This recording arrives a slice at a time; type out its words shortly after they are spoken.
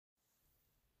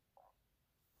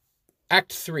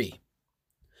Act 3.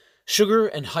 Sugar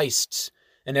and heists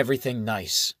and everything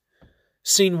nice.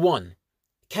 Scene 1.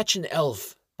 Catch an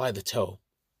elf by the toe.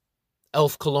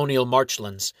 Elf Colonial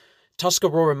Marchlands,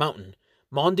 Tuscarora Mountain,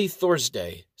 Maundy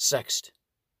Thursday, Sext.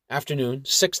 Afternoon,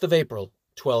 6th of April,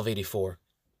 1284.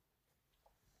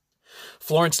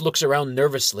 Florence looks around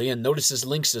nervously and notices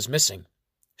Lynx is missing.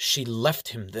 She left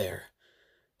him there.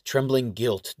 Trembling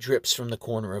guilt drips from the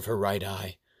corner of her right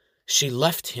eye. She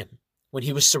left him when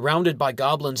he was surrounded by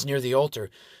goblins near the altar.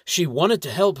 She wanted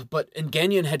to help, but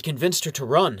Enganyan had convinced her to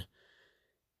run.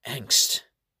 Angst.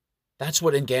 That's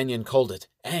what Enganyan called it,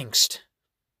 angst.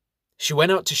 She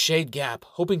went out to Shade Gap,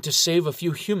 hoping to save a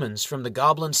few humans from the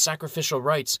goblins' sacrificial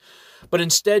rites, but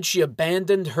instead she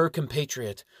abandoned her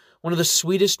compatriot, one of the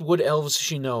sweetest wood elves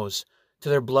she knows, to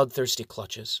their bloodthirsty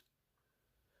clutches.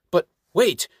 But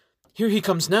wait, here he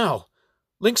comes now.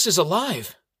 Lynx is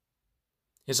alive.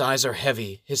 His eyes are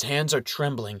heavy, his hands are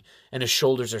trembling, and his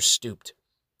shoulders are stooped.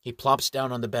 He plops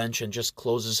down on the bench and just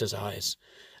closes his eyes.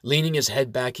 Leaning his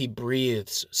head back, he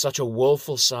breathes such a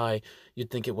woeful sigh you'd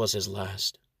think it was his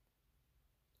last.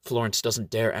 Florence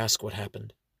doesn't dare ask what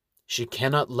happened. She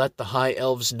cannot let the High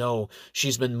Elves know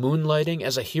she's been moonlighting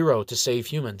as a hero to save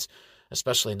humans,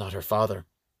 especially not her father.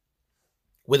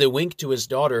 With a wink to his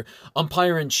daughter,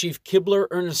 Umpire-in-Chief Kibler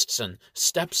Ernestson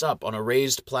steps up on a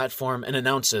raised platform and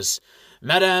announces,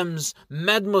 "Madames,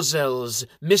 mademoiselles,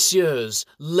 messieurs,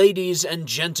 ladies and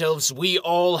gentilfs, we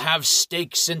all have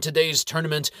stakes in today's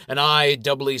tournament, and I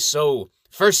doubly so.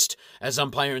 First, as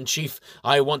Umpire-in-Chief,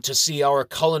 I want to see our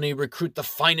colony recruit the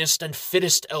finest and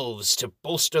fittest elves to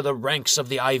bolster the ranks of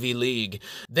the Ivy League.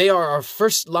 They are our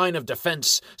first line of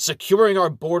defense, securing our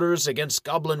borders against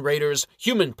goblin raiders,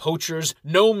 human poachers,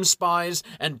 gnome spies,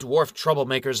 and dwarf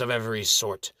troublemakers of every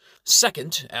sort.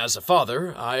 Second, as a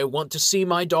father, I want to see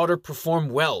my daughter perform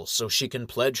well so she can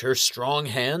pledge her strong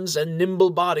hands and nimble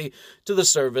body to the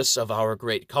service of our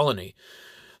great colony.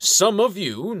 Some of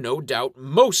you, no doubt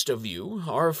most of you,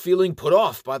 are feeling put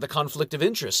off by the conflict of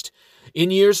interest. In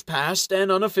years past,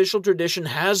 an unofficial tradition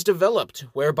has developed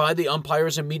whereby the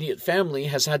umpire's immediate family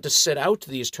has had to sit out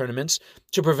these tournaments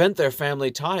to prevent their family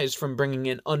ties from bringing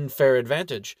an unfair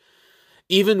advantage.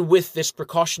 Even with this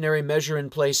precautionary measure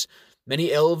in place,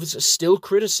 many elves still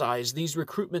criticize these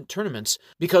recruitment tournaments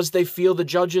because they feel the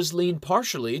judges lean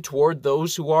partially toward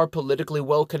those who are politically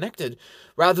well-connected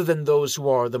rather than those who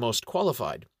are the most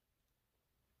qualified.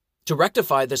 To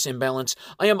rectify this imbalance,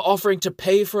 I am offering to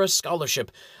pay for a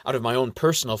scholarship, out of my own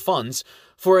personal funds,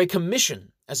 for a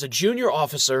commission as a junior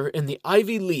officer in the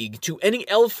Ivy League to any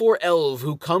elf or elve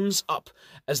who comes up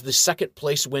as the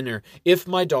second-place winner if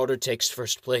my daughter takes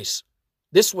first place.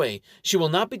 This way, she will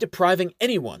not be depriving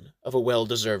anyone of a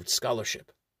well-deserved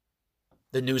scholarship."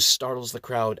 The news startles the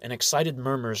crowd, and excited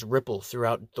murmurs ripple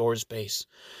throughout Thor's base.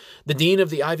 The dean of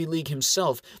the Ivy League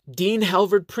himself, Dean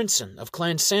Halvard Princeton of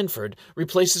Clan Sanford,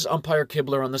 replaces Umpire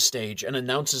Kibler on the stage and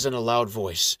announces in a loud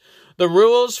voice, "The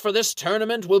rules for this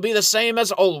tournament will be the same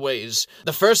as always.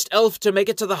 The first elf to make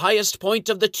it to the highest point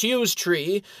of the Tews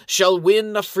tree shall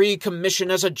win a free commission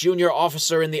as a junior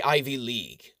officer in the Ivy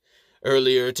League.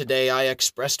 Earlier today I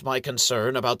expressed my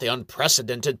concern about the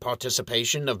unprecedented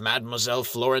participation of Mademoiselle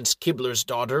Florence Kibler's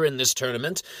daughter in this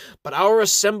tournament, but our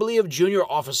Assembly of Junior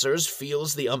Officers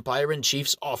feels the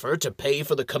Umpire-in-Chief's offer to pay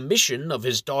for the commission of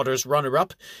his daughter's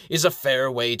runner-up is a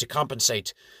fair way to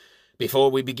compensate. Before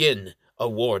we begin, a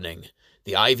warning.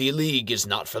 The Ivy League is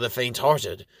not for the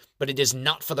faint-hearted, but it is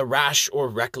not for the rash or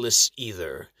reckless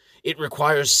either. It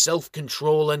requires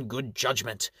self-control and good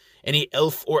judgment. Any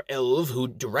elf or elve who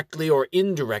directly or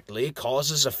indirectly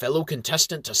causes a fellow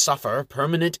contestant to suffer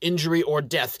permanent injury or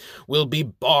death will be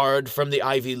barred from the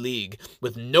Ivy League,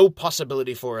 with no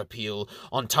possibility for appeal,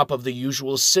 on top of the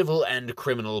usual civil and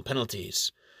criminal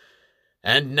penalties.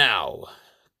 And now,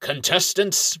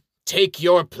 contestants, take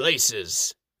your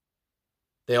places."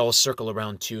 They all circle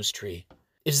around Tews tree.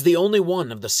 It is the only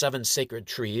one of the 7 sacred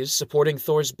trees supporting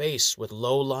Thor's base with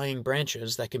low-lying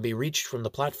branches that can be reached from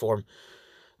the platform.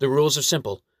 The rules are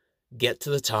simple. Get to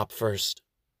the top first.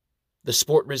 The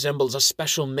sport resembles a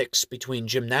special mix between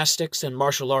gymnastics and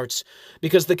martial arts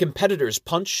because the competitors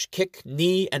punch, kick,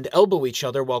 knee, and elbow each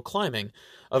other while climbing,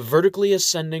 a vertically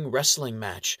ascending wrestling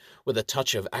match with a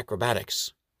touch of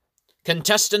acrobatics.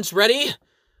 Contestants ready?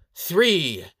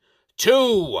 3,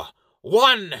 2,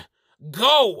 1,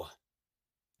 go!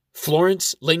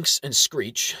 Florence, Lynx, and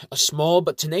Screech, a small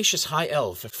but tenacious high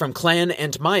elf from Clan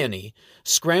Antmayone,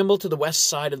 scramble to the west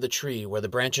side of the tree where the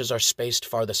branches are spaced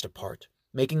farthest apart,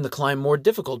 making the climb more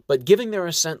difficult but giving their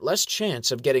ascent less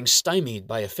chance of getting stymied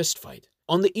by a fistfight.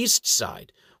 On the east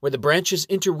side, Where the branches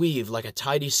interweave like a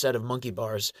tidy set of monkey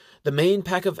bars, the main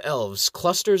pack of elves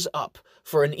clusters up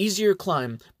for an easier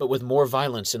climb but with more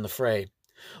violence in the fray.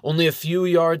 Only a few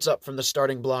yards up from the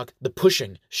starting block, the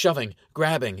pushing, shoving,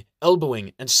 grabbing,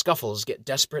 elbowing, and scuffles get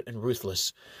desperate and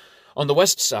ruthless. On the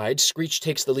west side, Screech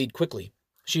takes the lead quickly.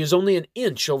 She is only an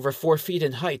inch over 4 feet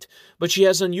in height, but she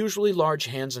has unusually large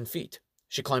hands and feet.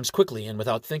 She climbs quickly and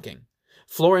without thinking.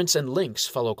 Florence and Lynx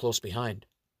follow close behind.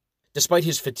 Despite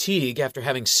his fatigue after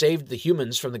having saved the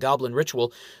humans from the goblin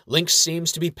ritual, Lynx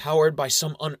seems to be powered by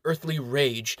some unearthly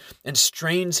rage and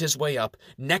strains his way up,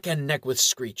 neck and neck with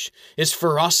Screech. His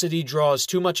ferocity draws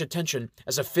too much attention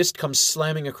as a fist comes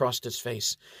slamming across his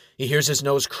face. He hears his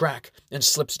nose crack and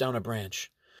slips down a branch.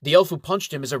 The elf who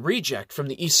punched him is a reject from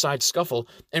the East Side scuffle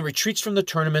and retreats from the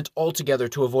tournament altogether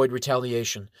to avoid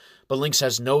retaliation. But Lynx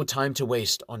has no time to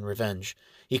waste on revenge.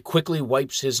 He quickly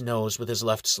wipes his nose with his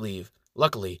left sleeve.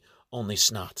 Luckily, only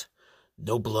snot.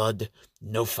 No blood,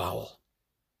 no foul.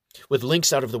 With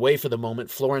Lynx out of the way for the moment,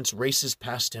 Florence races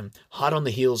past him, hot on the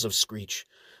heels of Screech.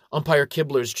 Umpire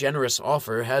Kibler's generous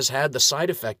offer has had the side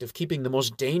effect of keeping the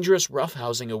most dangerous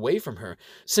roughhousing away from her,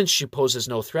 since she poses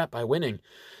no threat by winning.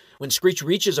 When Screech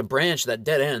reaches a branch that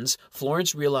dead ends,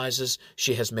 Florence realizes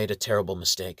she has made a terrible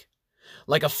mistake.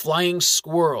 Like a flying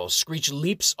squirrel, Screech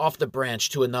leaps off the branch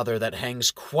to another that hangs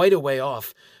quite a way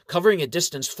off, covering a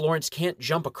distance Florence can't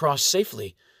jump across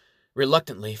safely.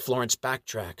 Reluctantly, Florence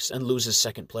backtracks and loses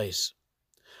second place.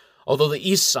 Although the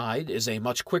east side is a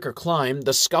much quicker climb,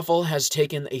 the scuffle has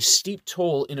taken a steep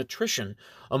toll in attrition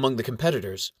among the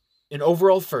competitors. In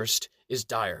overall first is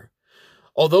Dyer.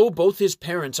 Although both his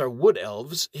parents are wood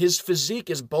elves, his physique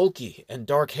is bulky and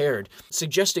dark-haired,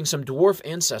 suggesting some dwarf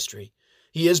ancestry.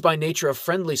 He is by nature a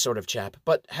friendly sort of chap,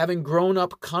 but having grown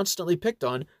up constantly picked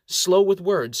on, slow with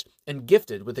words, and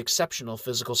gifted with exceptional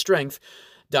physical strength,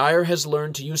 Dyer has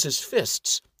learned to use his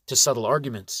fists to settle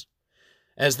arguments.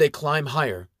 As they climb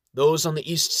higher, those on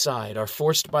the east side are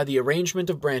forced by the arrangement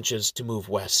of branches to move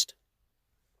west.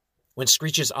 When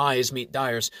Screech's eyes meet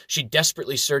Dyer's, she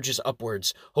desperately surges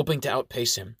upwards, hoping to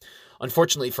outpace him.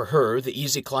 Unfortunately for her, the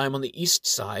easy climb on the east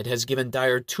side has given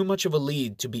Dyer too much of a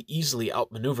lead to be easily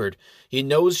outmaneuvered. He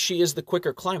knows she is the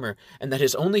quicker climber, and that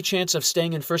his only chance of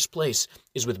staying in first place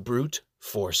is with brute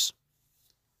force.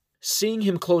 Seeing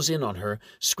him close in on her,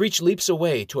 Screech leaps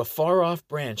away to a far-off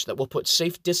branch that will put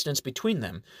safe distance between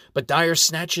them, but Dyer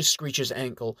snatches Screech's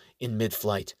ankle in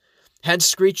mid-flight. Had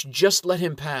Screech just let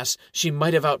him pass, she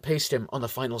might have outpaced him on the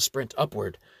final sprint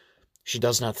upward. She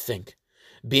does not think.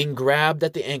 Being grabbed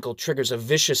at the ankle triggers a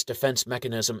vicious defense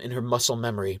mechanism in her muscle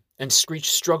memory, and Screech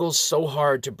struggles so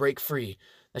hard to break free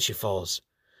that she falls.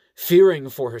 Fearing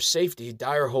for her safety,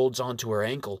 Dyer holds onto her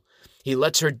ankle. He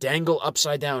lets her dangle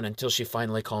upside down until she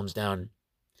finally calms down.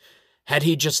 Had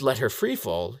he just let her free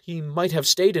fall, he might have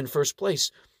stayed in first place,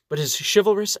 but his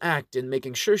chivalrous act in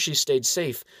making sure she stayed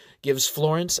safe gives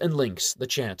Florence and Lynx the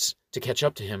chance to catch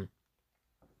up to him.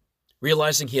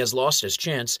 Realizing he has lost his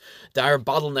chance, Dyer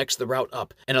bottlenecks the route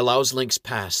up and allows Lynx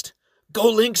past. "Go,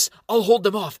 Lynx! I'll hold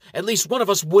them off! At least one of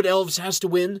us wood elves has to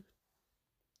win!"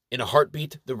 In a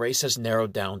heartbeat, the race has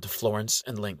narrowed down to Florence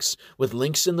and Lynx, with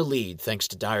Lynx in the lead thanks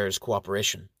to Dyer's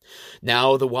cooperation.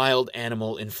 Now the wild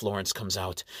animal in Florence comes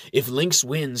out. If Lynx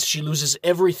wins, she loses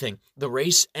everything, the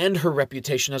race and her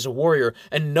reputation as a warrior,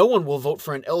 and no one will vote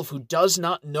for an elf who does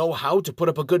not know how to put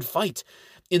up a good fight.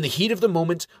 In the heat of the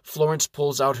moment, Florence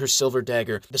pulls out her silver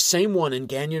dagger, the same one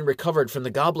Ingannion recovered from the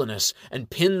gobliness, and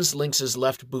pins Lynx's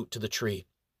left boot to the tree.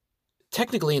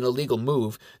 Technically an illegal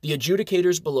move, the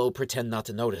adjudicators below pretend not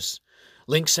to notice.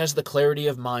 Lynx has the clarity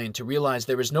of mind to realize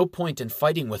there is no point in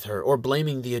fighting with her or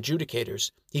blaming the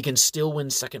adjudicators. He can still win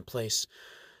second place.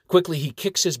 Quickly, he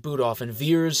kicks his boot off and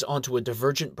veers onto a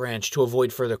divergent branch to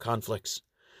avoid further conflicts.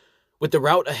 With the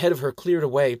route ahead of her cleared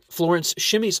away, Florence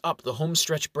shimmies up the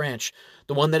homestretch branch,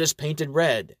 the one that is painted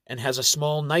red and has a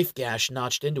small knife gash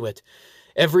notched into it.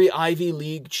 Every Ivy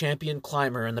League champion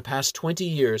climber in the past 20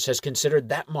 years has considered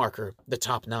that marker the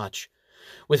top notch.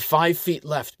 With 5 feet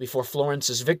left before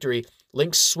Florence's victory,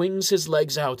 Lynx swings his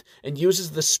legs out and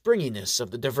uses the springiness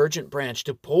of the divergent branch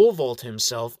to pole vault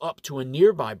himself up to a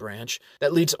nearby branch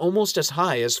that leads almost as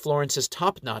high as Florence's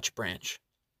top-notch branch.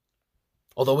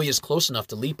 Although he is close enough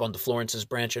to leap onto Florence's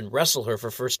branch and wrestle her for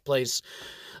first place,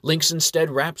 Lynx instead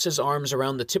wraps his arms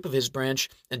around the tip of his branch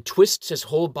and twists his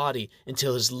whole body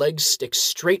until his legs stick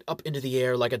straight up into the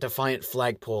air like a defiant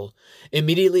flagpole.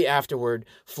 Immediately afterward,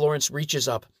 Florence reaches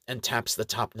up and taps the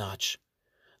top notch.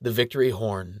 The victory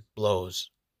horn blows.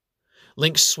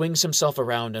 Lynx swings himself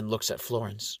around and looks at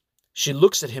Florence. She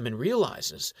looks at him and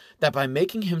realizes that by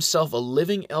making himself a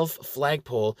living elf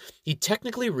flagpole, he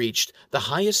technically reached the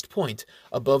highest point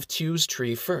above Tew's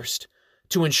tree first.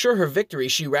 To ensure her victory,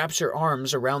 she wraps her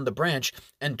arms around the branch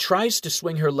and tries to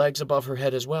swing her legs above her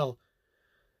head as well.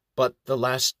 But the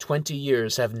last 20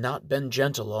 years have not been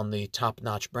gentle on the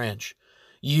top-notch branch.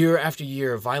 Year after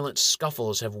year, violent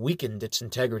scuffles have weakened its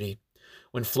integrity.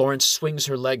 When Florence swings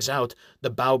her legs out, the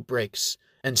bough breaks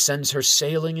and sends her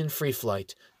sailing in free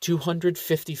flight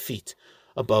 250 feet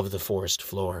above the forest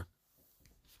floor.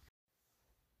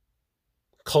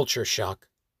 Culture shock.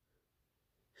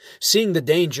 Seeing the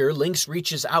danger, Lynx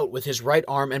reaches out with his right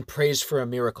arm and prays for a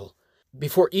miracle.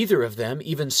 Before either of them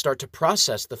even start to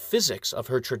process the physics of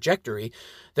her trajectory,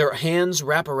 their hands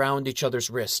wrap around each other's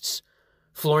wrists.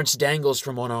 Florence dangles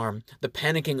from one arm. The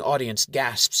panicking audience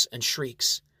gasps and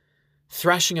shrieks.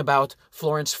 Thrashing about,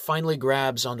 Florence finally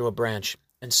grabs onto a branch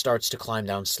and starts to climb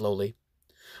down slowly.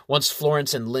 Once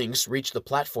Florence and Lynx reach the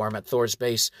platform at Thor's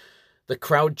base, the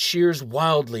crowd cheers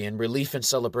wildly in relief and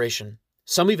celebration.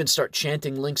 Some even start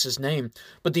chanting Lynx's name,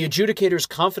 but the adjudicators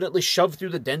confidently shove through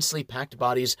the densely packed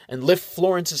bodies and lift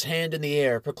Florence's hand in the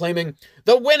air, proclaiming,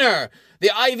 "The winner!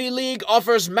 The Ivy League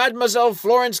offers Mademoiselle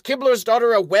Florence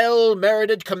Kibler's-Daughter a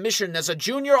well-merited commission as a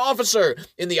junior officer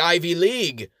in the Ivy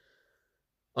League."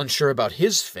 Unsure about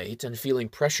his fate and feeling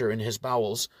pressure in his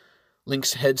bowels,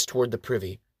 Lynx heads toward the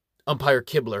privy. Umpire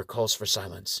Kibler calls for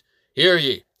silence. Hear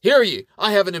ye!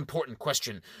 I have an important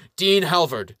question. Dean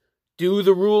Halvard, do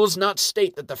the rules not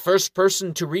state that the first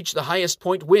person to reach the highest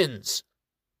point wins?"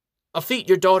 "A feat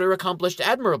your daughter accomplished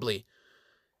admirably,"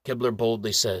 Kibler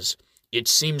boldly says. "It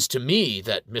seems to me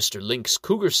that Mr. Lynx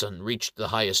Cougarson reached the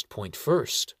highest point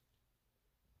first."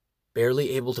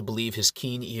 Barely able to believe his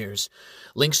keen ears,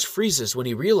 Lynx freezes when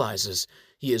he realizes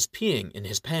he is peeing in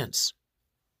his pants.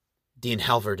 Dean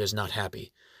Halvard is not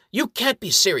happy. "You can't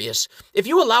be serious. If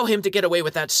you allow him to get away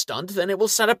with that stunt, then it will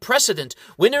set a precedent.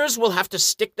 Winners will have to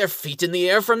stick their feet in the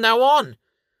air from now on."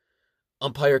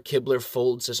 Umpire Kibler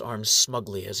folds his arms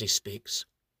smugly as he speaks.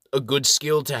 "A good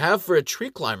skill to have for a tree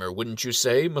climber, wouldn't you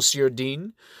say, Monsieur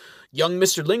Dean? Young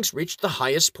Mr. Lynx reached the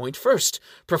highest point first,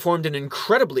 performed an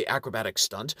incredibly acrobatic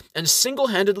stunt, and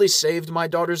single-handedly saved my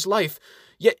daughter's life,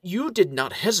 yet you did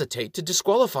not hesitate to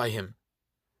disqualify him."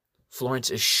 Florence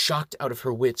is shocked out of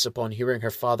her wits upon hearing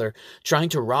her father trying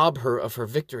to rob her of her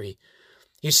victory.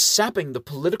 He's sapping the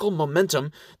political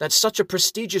momentum that such a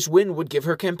prestigious win would give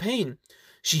her campaign.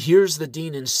 She hears the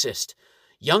dean insist,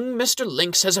 "Young Mr.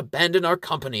 Lynx has abandoned our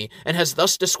company and has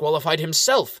thus disqualified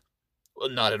himself." "Well,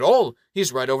 not at all.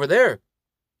 He's right over there."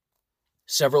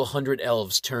 Several hundred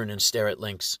elves turn and stare at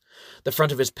Lynx. The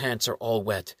front of his pants are all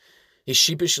wet. He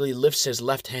sheepishly lifts his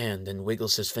left hand and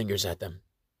wiggles his fingers at them.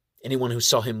 Anyone who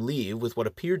saw him leave with what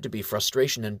appeared to be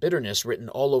frustration and bitterness written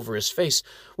all over his face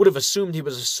would have assumed he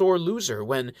was a sore loser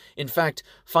when, in fact,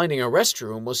 finding a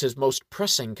restroom was his most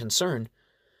pressing concern.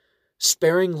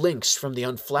 Sparing Lynx from the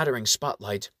unflattering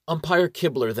spotlight, Umpire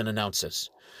Kibler then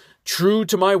announces, "True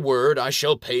to my word, I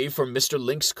shall pay for Mr.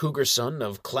 Lynx Cougarson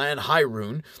of Clan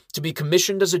Hyrule to be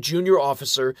commissioned as a junior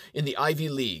officer in the Ivy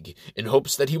League, in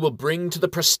hopes that he will bring to the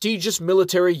prestigious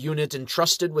military unit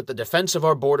entrusted with the defense of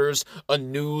our borders a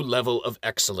new level of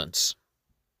excellence."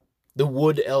 The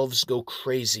wood elves go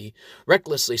crazy,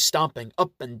 recklessly stomping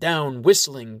up and down,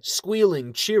 whistling,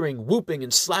 squealing, cheering, whooping,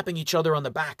 and slapping each other on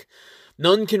the back.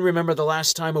 None can remember the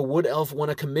last time a wood elf won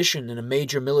a commission in a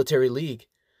major military league.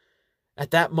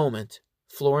 At that moment,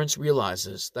 Florence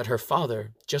realizes that her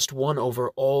father just won over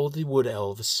all the wood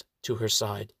elves to her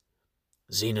side.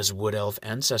 Xena's wood elf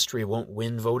ancestry won't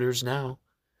win voters now.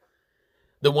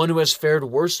 The one who has fared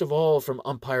worst of all from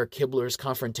Umpire Kibler's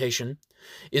confrontation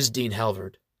is Dean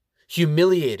Halvard.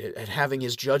 Humiliated at having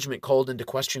his judgment called into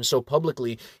question so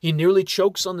publicly, he nearly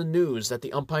chokes on the news that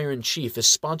the umpire-in-chief is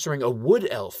sponsoring a wood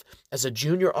elf as a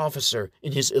junior officer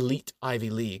in his elite Ivy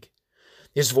League.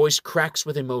 His voice cracks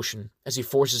with emotion as he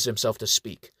forces himself to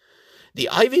speak. "The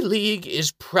Ivy League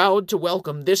is proud to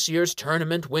welcome this year's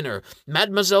tournament winner,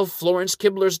 Mademoiselle Florence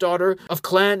Kibler's-Daughter of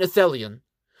Clan Ithelion.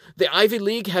 The Ivy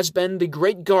League has been the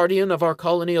great guardian of our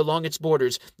colony along its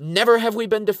borders. Never have we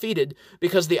been defeated,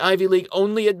 because the Ivy League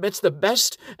only admits the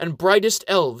best and brightest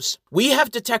elves. We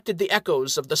have detected the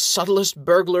echoes of the subtlest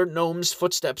burglar gnome's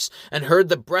footsteps and heard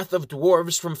the breath of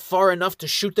dwarves from far enough to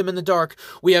shoot them in the dark.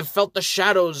 We have felt the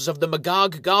shadows of the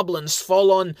Magog goblins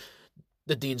fall on—"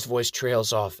 The dean's voice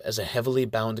trails off as a heavily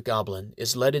bound goblin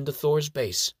is led into Thor's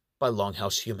base by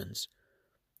Longhouse humans.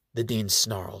 The dean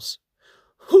snarls,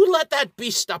 "Who let that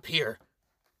beast up here?"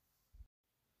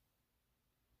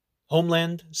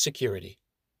 Homeland Security.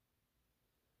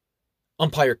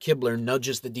 Umpire Kibler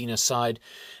nudges the dean aside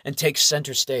and takes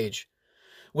center stage.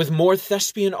 With more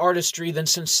thespian artistry than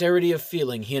sincerity of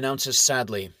feeling, he announces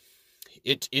sadly,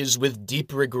 "It is with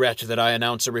deep regret that I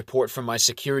announce a report from my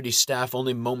security staff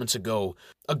only moments ago.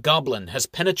 A goblin has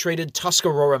penetrated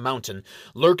Tuscarora Mountain,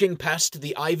 lurking past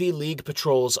the Ivy League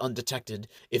patrols undetected.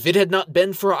 If it had not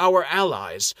been for our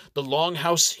allies, the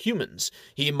Longhouse humans,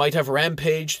 he might have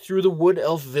rampaged through the Wood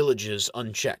Elf villages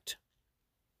unchecked."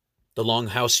 The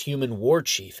Longhouse human war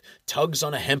chief tugs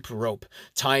on a hemp rope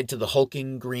tied to the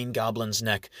hulking green goblin's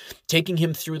neck, taking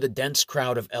him through the dense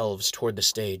crowd of elves toward the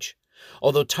stage.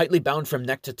 Although tightly bound from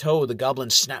neck to toe, the goblin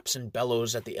snaps and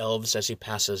bellows at the elves as he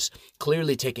passes,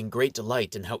 clearly taking great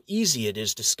delight in how easy it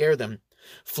is to scare them.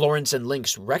 Florence and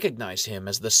Lynx recognize him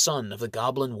as the son of the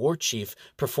goblin war chief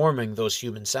performing those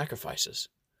human sacrifices.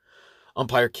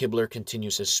 Umpire Kibler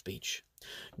continues his speech.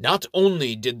 "Not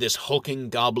only did this hulking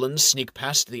goblin sneak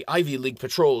past the Ivy League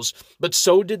patrols, but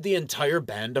so did the entire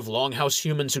band of Longhouse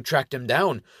humans who tracked him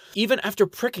down. Even after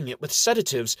pricking it with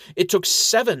sedatives, it took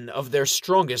 7 of their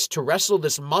strongest to wrestle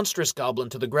this monstrous goblin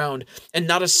to the ground, and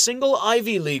not a single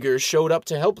Ivy Leaguer showed up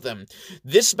to help them.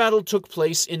 This battle took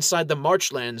place inside the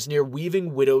marchlands near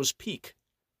Weaving Widow's Peak."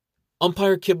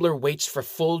 Umpire Kibler waits for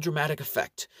full dramatic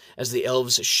effect as the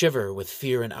elves shiver with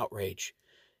fear and outrage.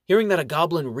 Hearing that a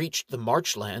goblin reached the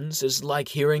marchlands is like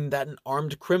hearing that an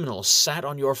armed criminal sat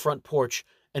on your front porch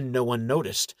and no one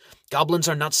noticed. Goblins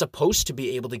are not supposed to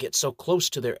be able to get so close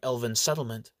to their elven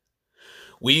settlement.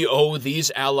 "We owe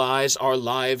these allies our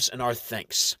lives and our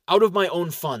thanks. Out of my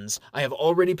own funds, I have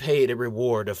already paid a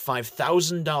reward of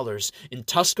 $5,000 in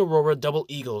Tuscarora double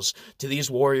eagles to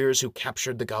these warriors who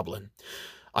captured the goblin.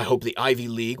 I hope the Ivy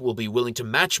League will be willing to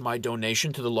match my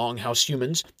donation to the Longhouse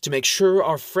humans to make sure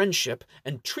our friendship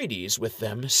and treaties with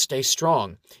them stay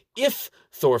strong. If,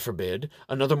 Thor forbid,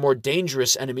 another more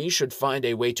dangerous enemy should find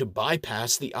a way to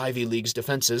bypass the Ivy League's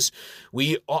defenses,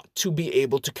 we ought to be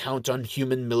able to count on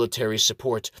human military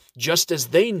support, just as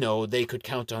they know they could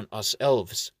count on us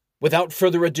elves. Without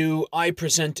further ado, I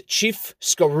present Chief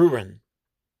Skarurin."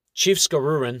 Chief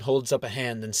Skarurin holds up a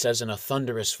hand and says in a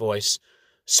thunderous voice,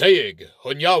 "Sayig,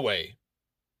 Hunyahwe."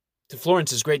 To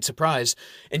Florence's great surprise,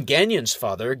 Enganyon's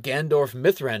father, Gandorf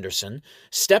Mithranderson,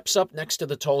 steps up next to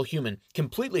the tall human,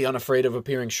 completely unafraid of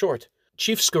appearing short.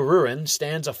 Chief Skarurin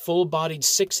stands a full-bodied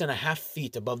 6.5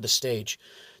 feet above the stage.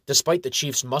 Despite the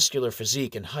chief's muscular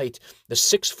physique and height, the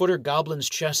 6-footer goblin's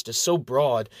chest is so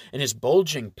broad, and his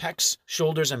bulging pecs,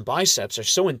 shoulders, and biceps are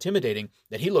so intimidating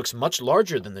that he looks much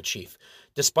larger than the chief,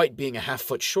 despite being a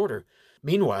half-foot shorter.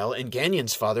 Meanwhile,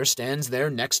 Enganyon's father stands there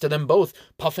next to them both,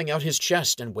 puffing out his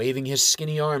chest and waving his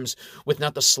skinny arms, with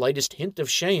not the slightest hint of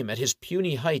shame at his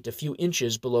puny height a few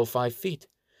inches below 5 feet.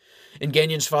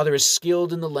 Enganyon's father is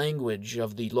skilled in the language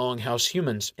of the Longhouse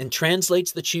humans, and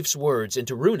translates the chief's words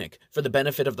into runic for the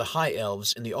benefit of the high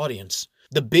elves in the audience.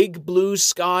 "The big blue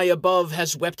sky above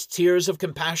has wept tears of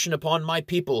compassion upon my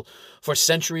people for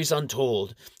centuries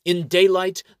untold. In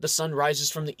daylight, the sun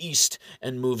rises from the east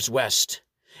and moves west.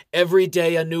 Every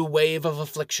day a new wave of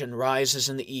affliction rises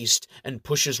in the east and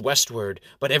pushes westward,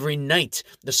 but every night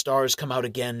the stars come out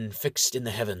again, fixed in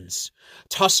the heavens.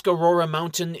 Tuscarora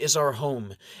Mountain is our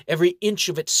home. Every inch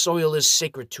of its soil is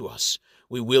sacred to us.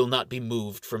 We will not be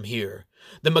moved from here.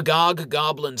 The Magog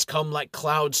goblins come like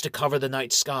clouds to cover the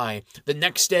night sky. The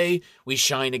next day we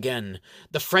shine again.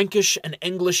 The Frankish and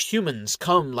English humans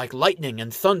come like lightning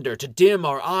and thunder to dim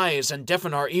our eyes and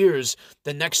deafen our ears.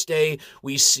 The next day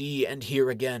we see and hear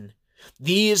again.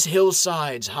 These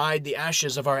hillsides hide the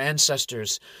ashes of our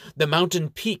ancestors. The mountain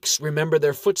peaks remember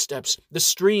their footsteps. The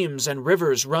streams and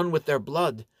rivers run with their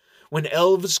blood. When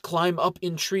elves climb up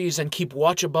in trees and keep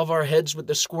watch above our heads with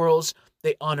the squirrels,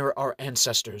 they honor our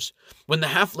ancestors. When the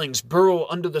halflings burrow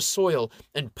under the soil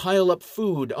and pile up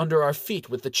food under our feet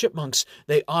with the chipmunks,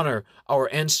 they honor our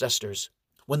ancestors.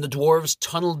 When the dwarves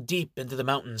tunnel deep into the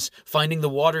mountains, finding the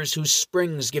waters whose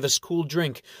springs give us cool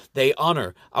drink, they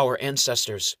honor our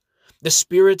ancestors. The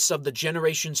spirits of the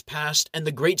generations past and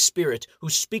the Great Spirit who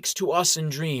speaks to us in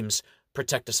dreams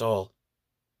protect us all.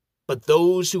 But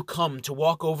those who come to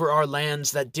walk over our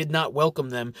lands that did not welcome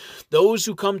them, those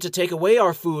who come to take away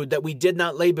our food that we did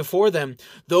not lay before them,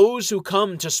 those who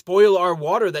come to spoil our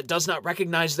water that does not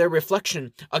recognize their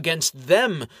reflection, against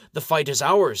them the fight is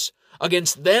ours.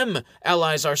 Against them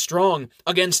allies are strong.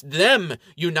 Against them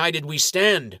united we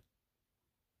stand."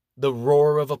 The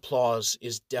roar of applause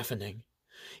is deafening.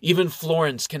 Even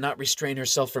Florence cannot restrain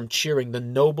herself from cheering the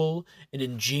noble and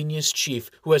ingenious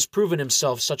chief who has proven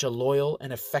himself such a loyal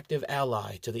and effective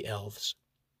ally to the elves.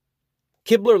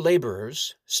 Kibler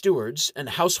laborers, stewards, and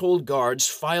household guards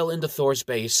file into Thor's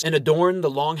base and adorn the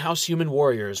Longhouse human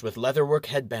warriors with leatherwork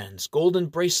headbands, golden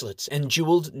bracelets, and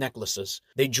jeweled necklaces.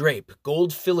 They drape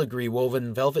gold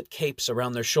filigree-woven velvet capes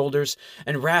around their shoulders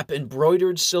and wrap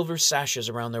embroidered silver sashes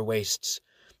around their waists.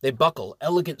 They buckle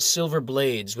elegant silver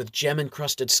blades with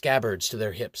gem-encrusted scabbards to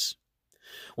their hips.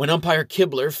 When Umpire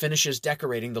Kibler finishes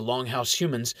decorating the Longhouse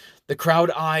humans, the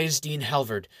crowd eyes Dean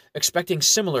Halvard, expecting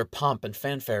similar pomp and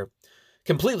fanfare.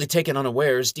 Completely taken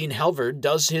unawares, Dean Halvard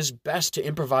does his best to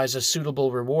improvise a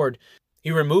suitable reward.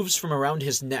 He removes from around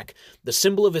his neck the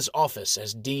symbol of his office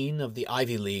as Dean of the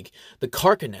Ivy League, the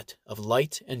carcanet of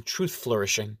light and truth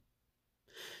flourishing.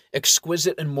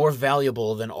 Exquisite and more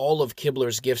valuable than all of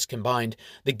Kibler's gifts combined,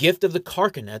 the gift of the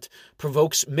carcanet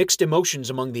provokes mixed emotions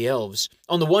among the elves.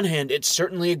 On the one hand, it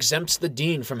certainly exempts the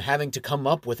Dean from having to come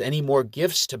up with any more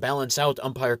gifts to balance out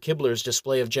Umpire Kibler's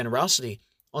display of generosity.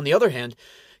 On the other hand,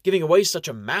 giving away such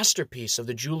a masterpiece of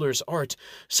the jeweler's art,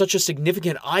 such a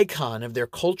significant icon of their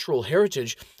cultural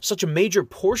heritage, such a major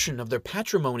portion of their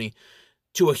patrimony,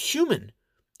 to a human,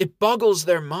 it boggles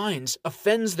their minds,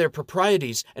 offends their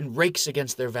proprieties, and rakes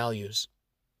against their values.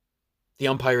 The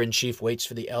umpire-in-chief waits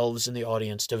for the elves in the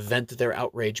audience to vent their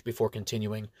outrage before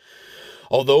continuing.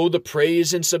 Although the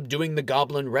praise in subduing the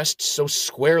goblin rests so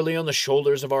squarely on the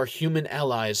shoulders of our human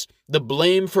allies, the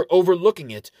blame for overlooking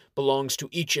it belongs to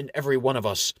each and every one of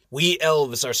us. We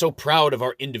elves are so proud of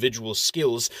our individual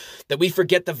skills that we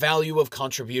forget the value of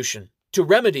contribution. To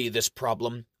remedy this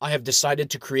problem, I have decided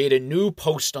to create a new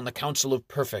post on the Council of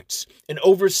Perfects, an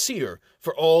overseer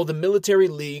for all the military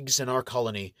leagues in our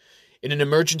colony. In an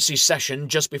emergency session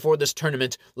just before this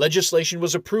tournament, legislation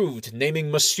was approved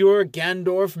naming Monsieur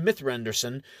Gandorf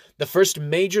Mithranderson the first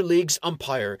Major Leagues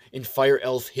umpire in Fire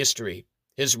Elf history.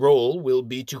 His role will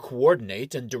be to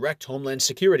coordinate and direct Homeland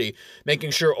Security,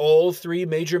 making sure all three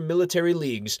major military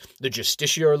leagues, the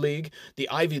Justiciar League, the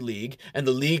Ivy League, and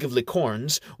the League of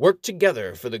Licorns, work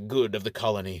together for the good of the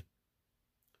colony.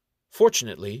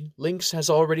 Fortunately, Lynx has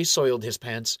already soiled his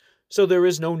pants, so there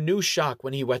is no new shock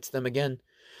when he wets them again.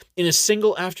 In a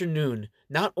single afternoon,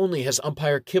 not only has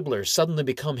Umpire Kibler suddenly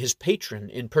become his patron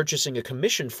in purchasing a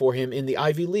commission for him in the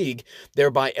Ivy League,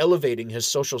 thereby elevating his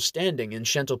social standing in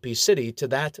Shantelpe City to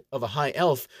that of a high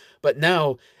elf, but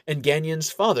now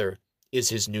Enganyan's father is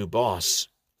his new boss.